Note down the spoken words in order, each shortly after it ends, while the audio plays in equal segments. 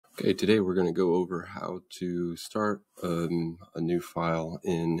Okay, today we're going to go over how to start a new file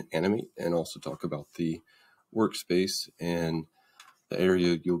in Animate and also talk about the workspace and the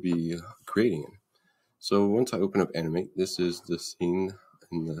area you'll be creating in. So once I open up Animate, this is the scene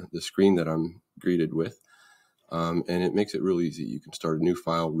and the screen that I'm greeted with, and it makes it real easy. You can start a new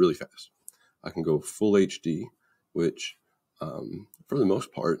file really fast. I can go full HD, which for the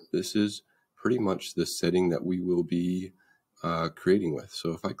most part, this is pretty much the setting that we will be creating with.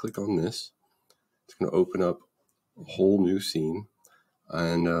 So if I click on this, it's going to open up a whole new scene,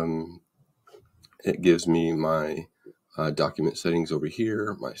 and it gives me my document settings over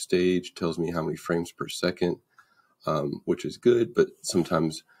here. My stage tells me how many frames per second, which is good, but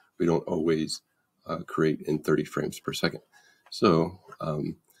sometimes we don't always create in 30 frames per second. So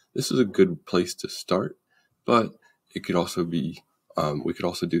this is a good place to start, but it could also be, we could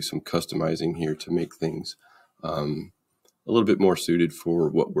also do some customizing here to make things a little bit more suited for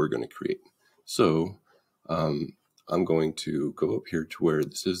what we're going to create. So I'm going to go up here to where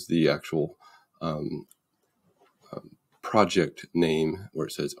this is the actual project name where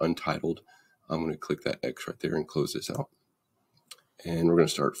it says untitled. I'm going to click that X right there and close this out. And we're going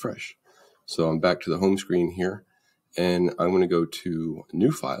to start fresh. So I'm back to the home screen here, and I'm going to go to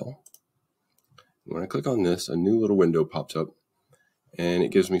New File. When I click on this, a new little window pops up, and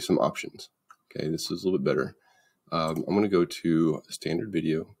it gives me some options. Okay, this is a little bit better. I'm going to go to Standard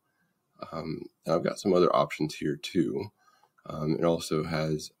Video. I've got some other options here too. It also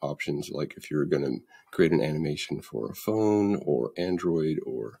has options like if you're going to create an animation for a phone or Android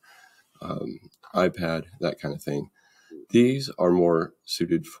or iPad, that kind of thing. These are more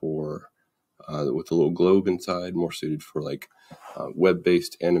suited for, with a little globe inside, more suited for like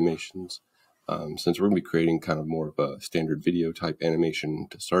web-based animations. Since we're going to be creating kind of more of a standard video type animation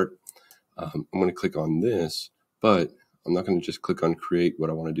to start, I'm going to click on this, but I'm not going to just click on create. What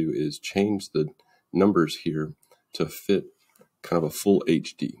I want to do is change the numbers here to fit kind of a full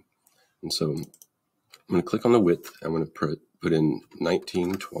HD. And so I'm going to click on the width. I'm going to put in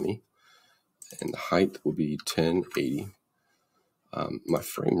 1920, and the height will be 1080. My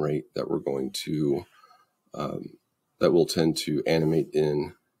frame rate that we're going to, that will tend to animate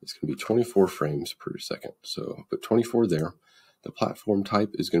in, is going to be 24 frames per second. So put 24 there. The platform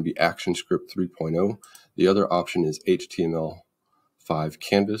type is going to be ActionScript 3.0. The other option is HTML5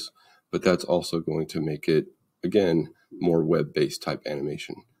 Canvas, but that's also going to make it, again, more web-based type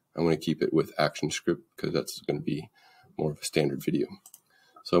animation. I'm going to keep it with ActionScript because that's going to be more of a standard video.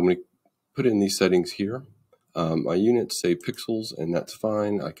 So I'm going to put in these settings here. My units say pixels, and that's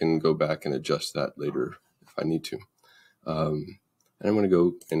fine. I can go back and adjust that later if I need to. And I'm going to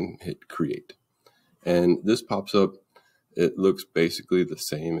go and hit create. And this pops up. It looks basically the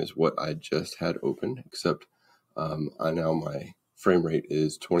same as what I just had open, except now my frame rate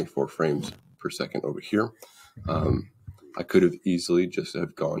is 24 frames per second over here. I could have easily just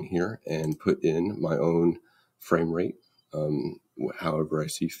have gone here and put in my own frame rate, however I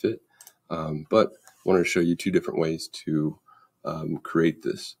see fit. But I wanted to show you two different ways to create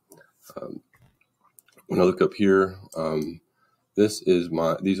this. When I look up here, these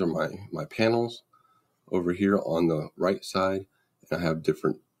are my panels over here on the right side, and I have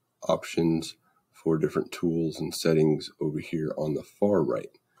different options for different tools and settings over here on the far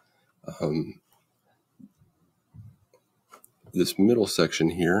right. This middle section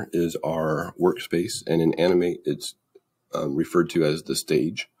here is our workspace, and in Animate it's referred to as the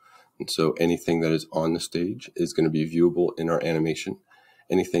stage. And so anything that is on the stage is going to be viewable in our animation.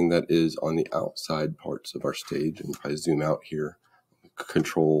 Anything that is on the outside parts of our stage, and if I zoom out here,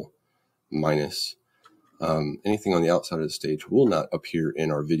 Control minus, anything on the outside of the stage will not appear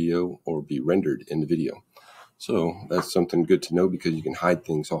in our video or be rendered in the video. So that's something good to know because you can hide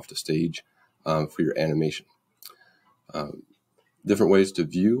things off the stage for your animation. Different ways to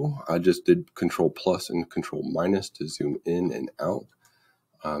view. I just did Control plus and Control minus to zoom in and out.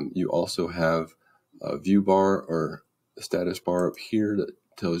 You also have a view bar or a status bar up here that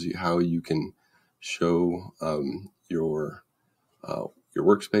tells you how you can show your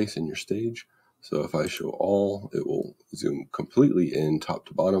workspace and your stage. So if I show all, it will zoom completely in top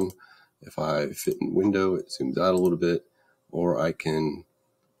to bottom. If I fit in window, it zooms out a little bit, or I can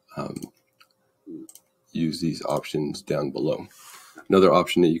use these options down below. Another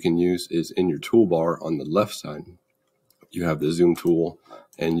option that you can use is in your toolbar on the left side. You have the zoom tool,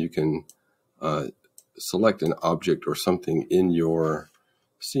 and you can select an object or something in your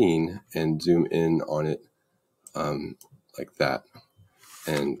scene and zoom in on it like that,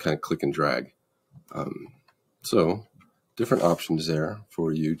 and kind of click and drag. So different options there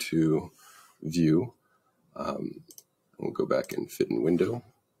for you to view. We'll go back and fit in window.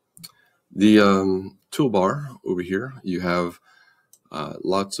 The toolbar over here, you have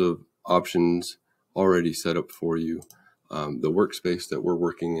lots of options already set up for you. The workspace that we're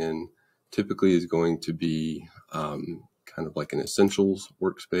working in typically is going to be kind of like an essentials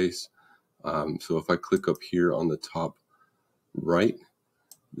workspace. So if I click up here on the top right,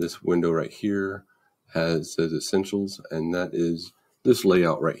 this window right here says essentials, and that is this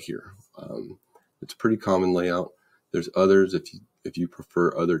layout right here. It's a pretty common layout. There's others if you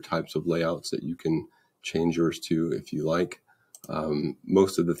prefer other types of layouts that you can change yours to if you like.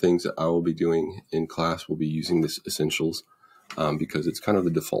 Most of the things that I will be doing in class will be using this essentials because it's kind of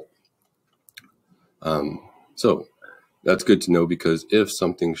the default. So that's good to know, because if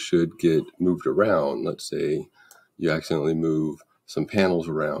something should get moved around, let's say you accidentally move some panels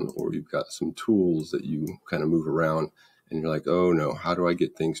around, or you've got some tools that you kind of move around and you're like, oh no, how do I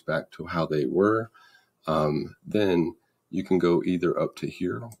get things back to how they were? Then you can go either up to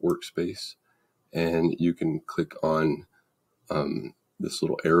here, workspace, and you can click on this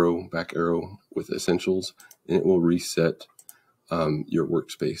little arrow, back arrow with essentials, and it will reset your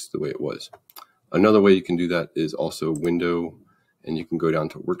workspace the way it was. Another way you can do that is also window, and you can go down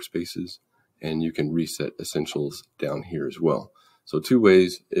to workspaces and you can reset essentials down here as well. So two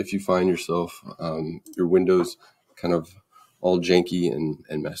ways. If you find yourself your windows kind of all janky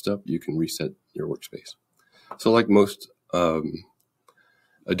and messed up, you can reset your workspace. So like most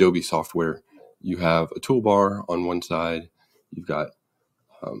Adobe software, you have a toolbar on one side, you've got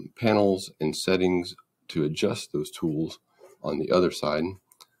panels and settings to adjust those tools on the other side.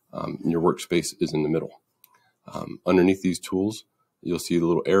 And your workspace is in the middle. Underneath these tools, you'll see the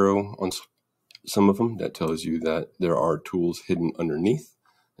little arrow on some of them that tells you that there are tools hidden underneath.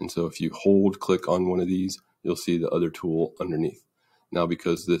 And so if you click on one of these, you'll see the other tool underneath. Now,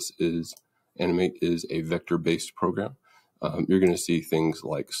 because Animate is a vector-based program, you're going to see things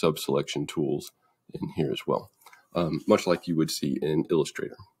like sub-selection tools in here as well, much like you would see in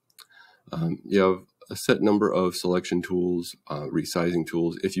Illustrator. You have a set number of selection tools, resizing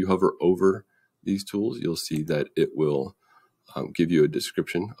tools. If you hover over these tools, you'll see that it will give you a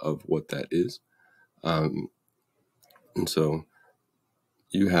description of what that is. And so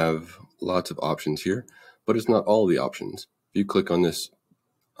you have lots of options here, but it's not all the options. If you click on this,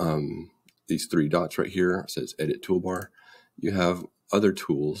 these three dots right here, it says Edit Toolbar. You have other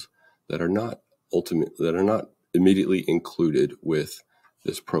tools that are not immediately included with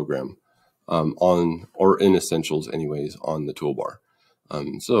this program. Or in essentials anyways, on the toolbar.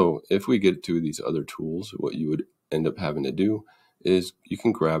 So if we get to these other tools, what you would end up having to do is you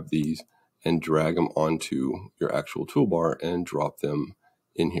can grab these and drag them onto your actual toolbar and drop them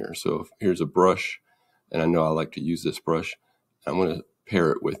in here. So here's a brush, and I know I like to use this brush. I'm going to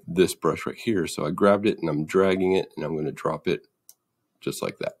pair it with this brush right here. So I grabbed it and I'm dragging it and I'm going to drop it just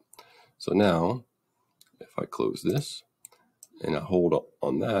like that. So now if I close this and I hold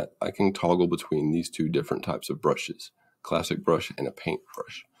on that, I can toggle between these two different types of brushes, classic brush and a paint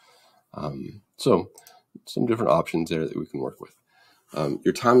brush. So some different options there that we can work with.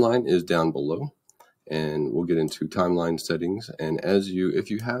 Your timeline is down below, and we'll get into timeline settings. And if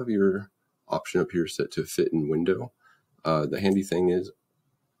you have your option up here set to fit in window, the handy thing is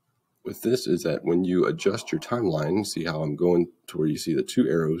with this is that when you adjust your timeline, see how I'm going to where you see the two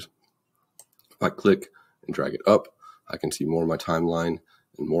arrows. If I click and drag it up, I can see more of my timeline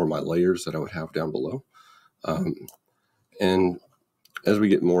and more of my layers that I would have down below. And as we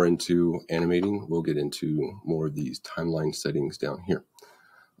get more into animating, we'll get into more of these timeline settings down here.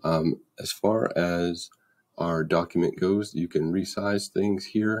 As far as our document goes, you can resize things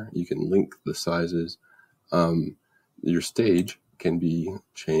here. You can link the sizes. Your stage can be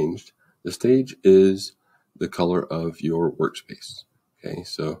changed. The stage is the color of your workspace. Okay,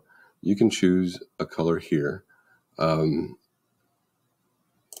 so you can choose a color here.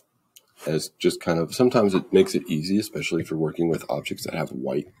 As just kind of, sometimes it makes it easy, especially if you're working with objects that have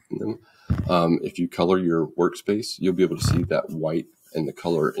white in them. If you color your workspace, you'll be able to see that white and the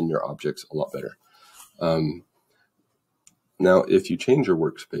color in your objects a lot better. Now, if you change your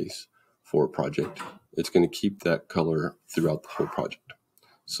workspace for a project, it's going to keep that color throughout the whole project.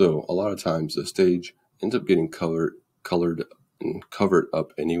 So a lot of times the stage ends up getting colored and covered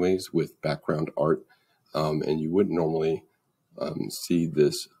up anyways with background art, and you wouldn't normally see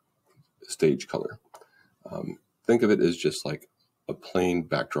this stage color. Think of it as just like a plain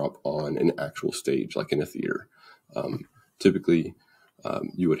backdrop on an actual stage, like in a theater. Typically,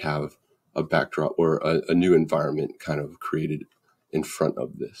 you would have a backdrop or a new environment kind of created in front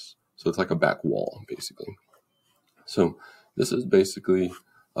of this. So it's like a back wall, basically. So this is basically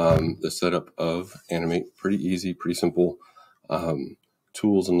the setup of Animate. Pretty easy, pretty simple.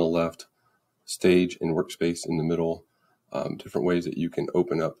 Tools on the left, stage and workspace in the middle, different ways that you can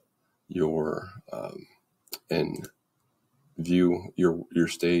open up your and view your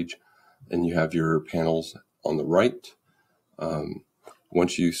stage, and you have your panels on the right.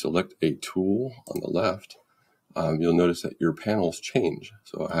 Once you select a tool on the left, you'll notice that your panels change.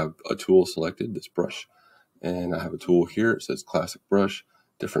 So I have a tool selected, this brush, and I have a tool here. It says classic brush,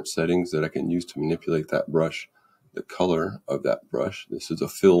 different settings that I can use to manipulate that brush, the color of that brush. This is a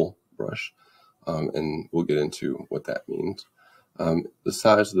fill brush, and we'll get into what that means. The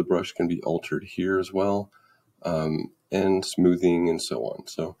size of the brush can be altered here as well, and smoothing and so on.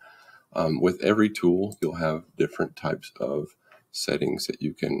 So with every tool, you'll have different types of settings that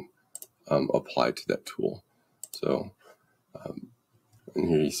you can apply to that tool. So, and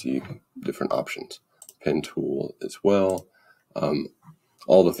here you see different options, pen tool as well,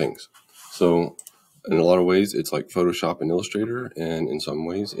 all the things. So in a lot of ways, it's like Photoshop and Illustrator, and in some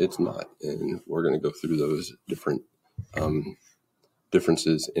ways it's not. And we're going to go through those different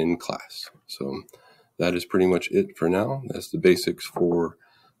differences in class. So that is pretty much it for now. That's the basics for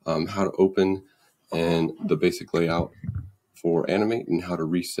how to open, and the basic layout for Animate, and how to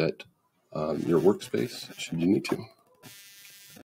reset your workspace should you need to.